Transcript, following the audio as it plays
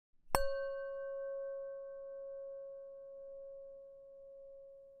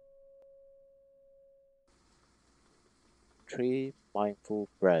3 mindful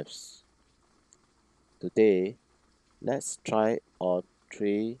breaths. Today, let's try on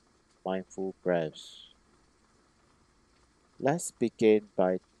 3 mindful breaths. Let's begin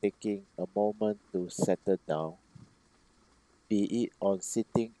by taking a moment to settle down, be it on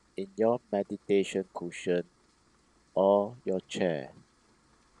sitting in your meditation cushion or your chair.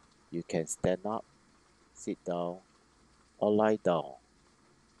 You can stand up, sit down, or lie down.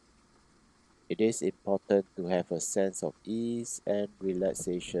 It is important to have a sense of ease and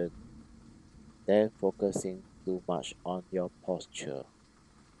relaxation than focusing too much on your posture.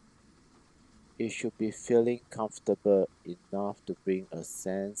 You should be feeling comfortable enough to bring a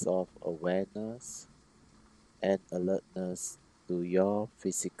sense of awareness and alertness to your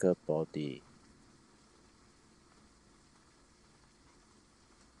physical body.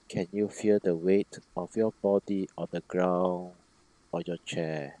 Can you feel the weight of your body on the ground or your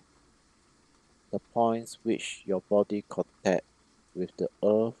chair? The points which your body contact with the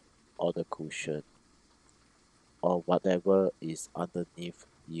earth or the cushion or whatever is underneath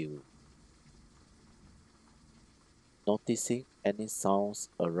you. Noticing any sounds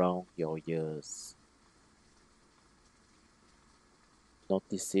around your ears.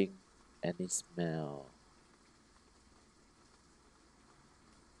 Noticing any smell.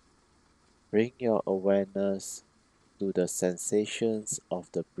 Bring your awareness to the sensations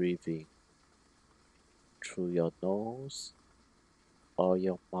of the breathing through your nose or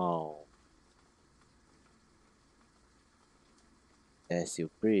your mouth. As you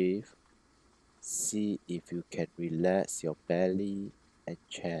breathe, see if you can relax your belly and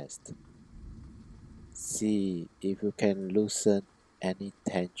chest. See if you can loosen any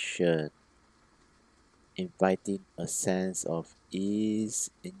tension, inviting a sense of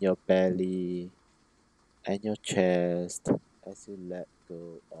ease in your belly and your chest as you let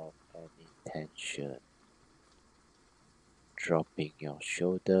go of any tension. Dropping your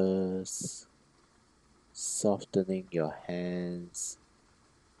shoulders, softening your hands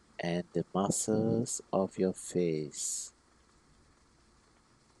and the muscles of your face.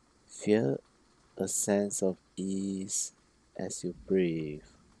 Feel a sense of ease as you breathe,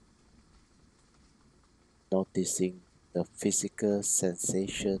 noticing the physical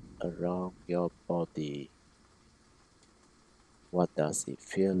sensation around your body. What does it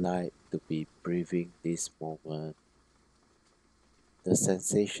feel like to be breathing this moment? The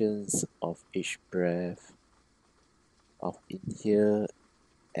sensations of each breath, of inhale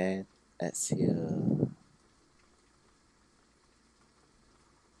and exhale.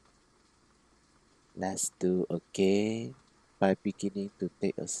 Let's do again by beginning to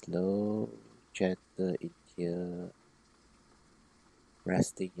take a slow, gentle inhale,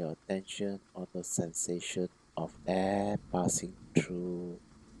 resting your attention on the sensation of air passing through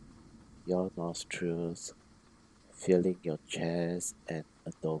your nostrils, filling your chest and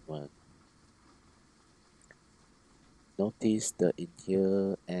abdomen. Notice the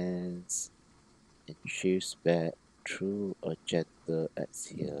inhale ends and shifts back through a gentle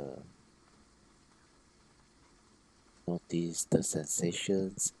exhale. Notice the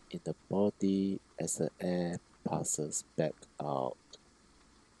sensations in the body as the air passes back out.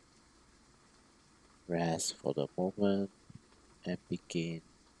 Rest for the moment and begin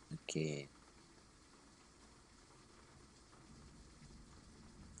again.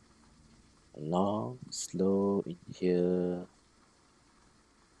 A long, slow inhale,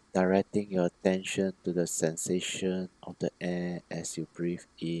 directing your attention to the sensation of the air as you breathe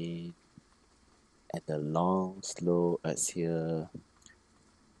in, and the long, slow exhale,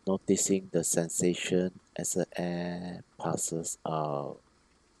 noticing the sensation as the air passes out.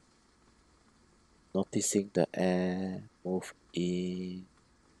 Noticing the air move in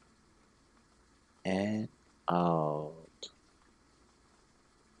and out.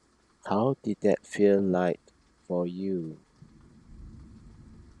 How did that feel like for you?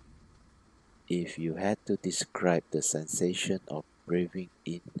 If you had to describe the sensation of breathing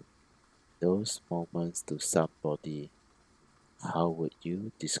in those moments to somebody, how would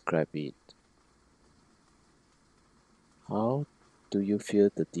you describe it? How do you feel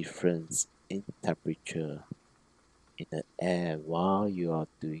the difference in temperature in the air while you are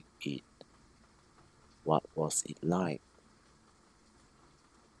doing it? What was it like?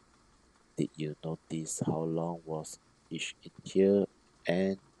 Did you notice how long was each inhale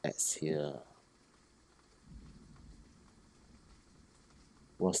and exhale?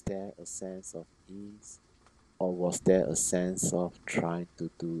 Was there a sense of ease or was there a sense of trying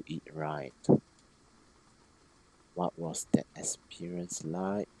to do it right? What was that experience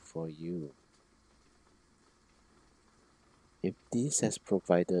like for you? If this has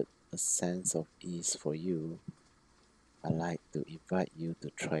provided a sense of ease for you, I'd like to invite you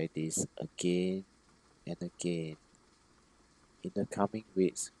to try this again and again. In the coming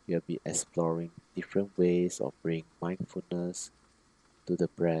weeks, we'll be exploring different ways of bringing mindfulness to the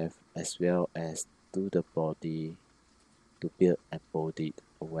breath as well as to the body to build embodied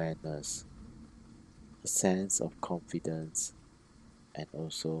awareness, a sense of confidence, and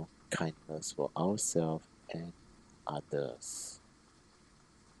also kindness for ourselves and others.